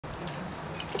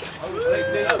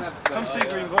Come see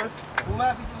Green Voice. Well,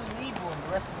 Matt, he doesn't need one,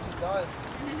 the rest of us are dying.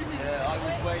 Yeah, I was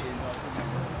waiting.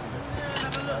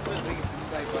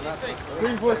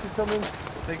 Green Voice is coming.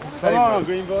 Come on,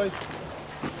 Green Voice.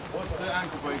 What's the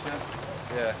ankle bracer?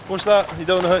 Yeah. What's that? You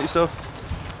don't want to hurt yourself?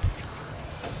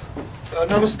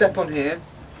 Another step on here.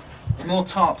 More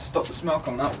tarp to stop the smell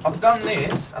coming up. I've done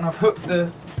this and I've put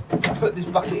this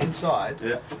bucket inside.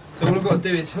 Yeah. So all I've got to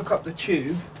do is hook up the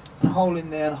tube, and a hole in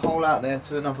there and a hole out there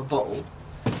to another bottle.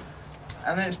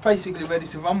 And then it's basically ready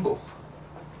to rumble.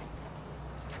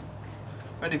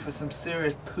 Ready for some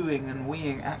serious pooing and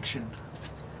weeing action.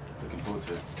 Looking forward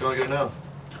to it. Do you want to go now?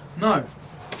 No.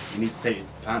 You need to take your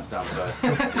pants down first.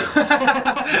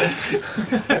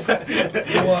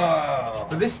 Wow.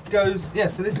 But this goes, yeah,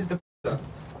 so this is the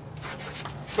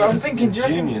but I'm thinking, do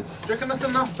you reckon that's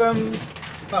enough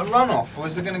like runoff, or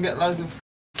is it going to get loads of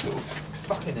sort of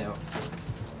stuck in it? Do you know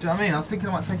what I mean? I was thinking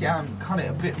I might take it out and cut it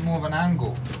a bit more of an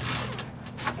angle.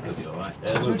 It'll be alright.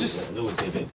 Should we There's always be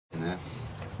a bit in there.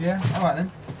 Yeah, alright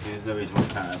then. There's no reason why we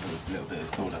can't have a little bit of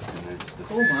sawdust in there. Just to...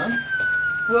 Cool, man.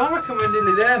 Well, I reckon we're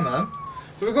nearly there, man.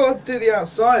 But we've got to do the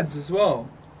outsides as well.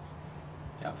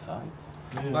 The outside.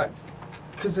 Yeah. Like,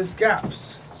 because there's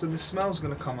gaps, so the smell's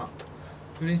going to come up.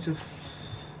 We need to...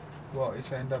 What, you're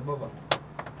saying don't bother?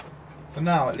 For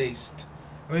now, at least.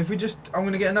 I mean, if we just... I'm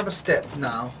going to get another step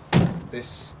now.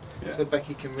 This. Yeah. So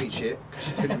Becky can reach it.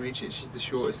 She couldn't reach it. She's the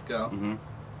shortest girl. Mm-hmm.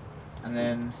 And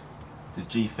then... Does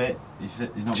G fit? He's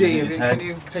not G, moving his head. can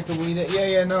you take a wee...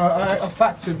 Yeah, no, I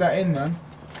factored that in, man.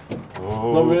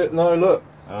 Oh. No, no, look.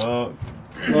 No,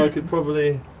 I could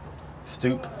probably...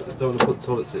 Stoop. I don't want to put the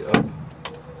toilet seat up.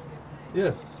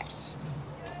 Yeah.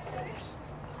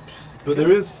 But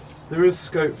there is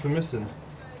scope for missing.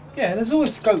 Yeah, there's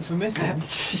always scope for missing.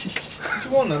 What do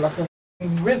you want, like a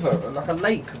river, or like a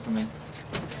lake or something?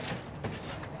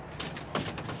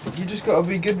 You just got to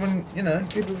be good when, you know,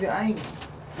 good with your aim.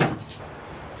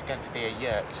 It's going to be a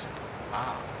yurt.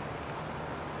 Ah.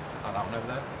 Oh, that one over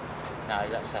there? No,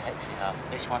 that's a hexi hut.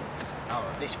 This one, Oh,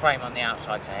 right. this frame on the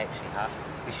outside's a hexi hut.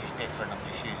 This is different. I'm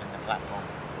just using the platform.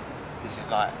 This is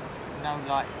like, you know,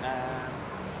 like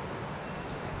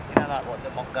what the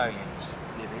Mongolians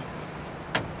live in.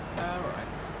 Alright.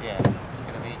 Yeah, it's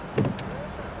going to be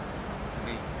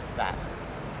that.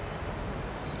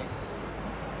 See it?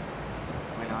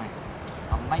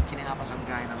 I'm making it up as I'm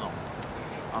going along.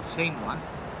 I've seen one.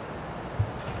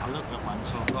 I looked at one,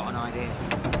 so I've got an idea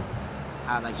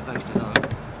how they're supposed to look.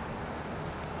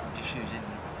 I'm just using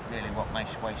really what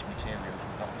most waste materials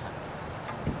we've got to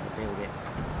build it.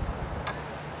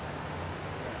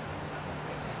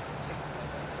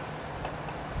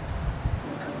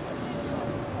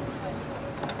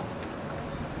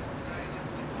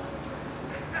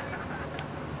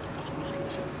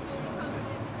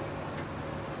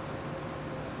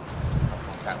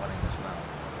 That one in as well.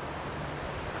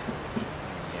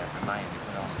 Yeah, it's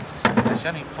amazing. That's the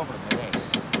only problem with this.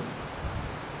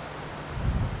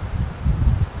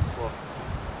 What?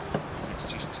 Is it's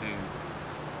just too...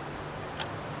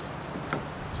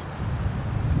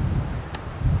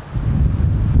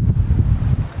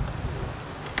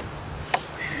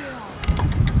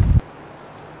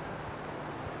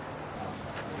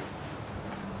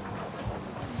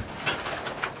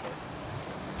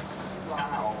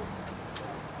 Wow.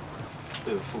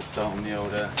 Do a full start on the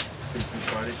old Freaky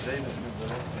Friday today.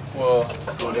 Well,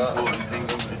 That's the important thing.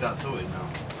 Is that sorted now?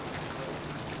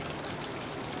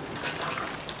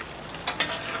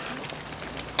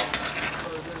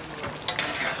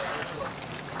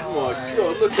 Oh my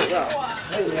god, look at that.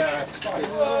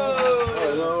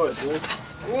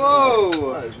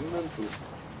 Whoa! That is mental.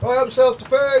 Right, help yourself to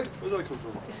food! Where did that come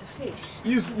from? It's a fish.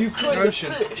 You've created Ocean.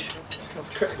 a fish. I've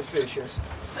cracked the fish, yes.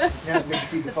 Yeah, I'm going to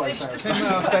feed the five pounds. Came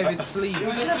out of David's sleeve. You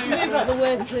have to move like the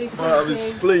word please. Right out of his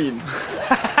spleen.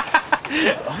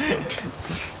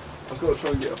 I've got to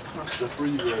try and get a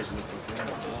pasta-free version of it.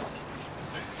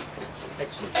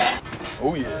 Excellent.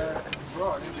 Oh yeah.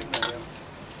 Right,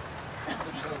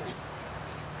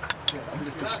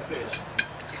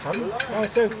 Oh,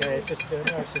 it's okay, it's just no,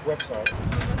 it's a website.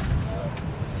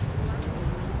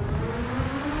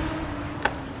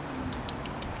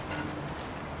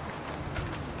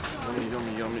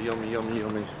 Yummy, yummy, yummy, yummy,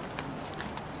 yummy.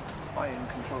 I am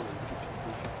controlling the kitchen.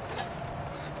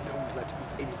 No one's allowed to eat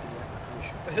anything without my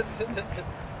permission.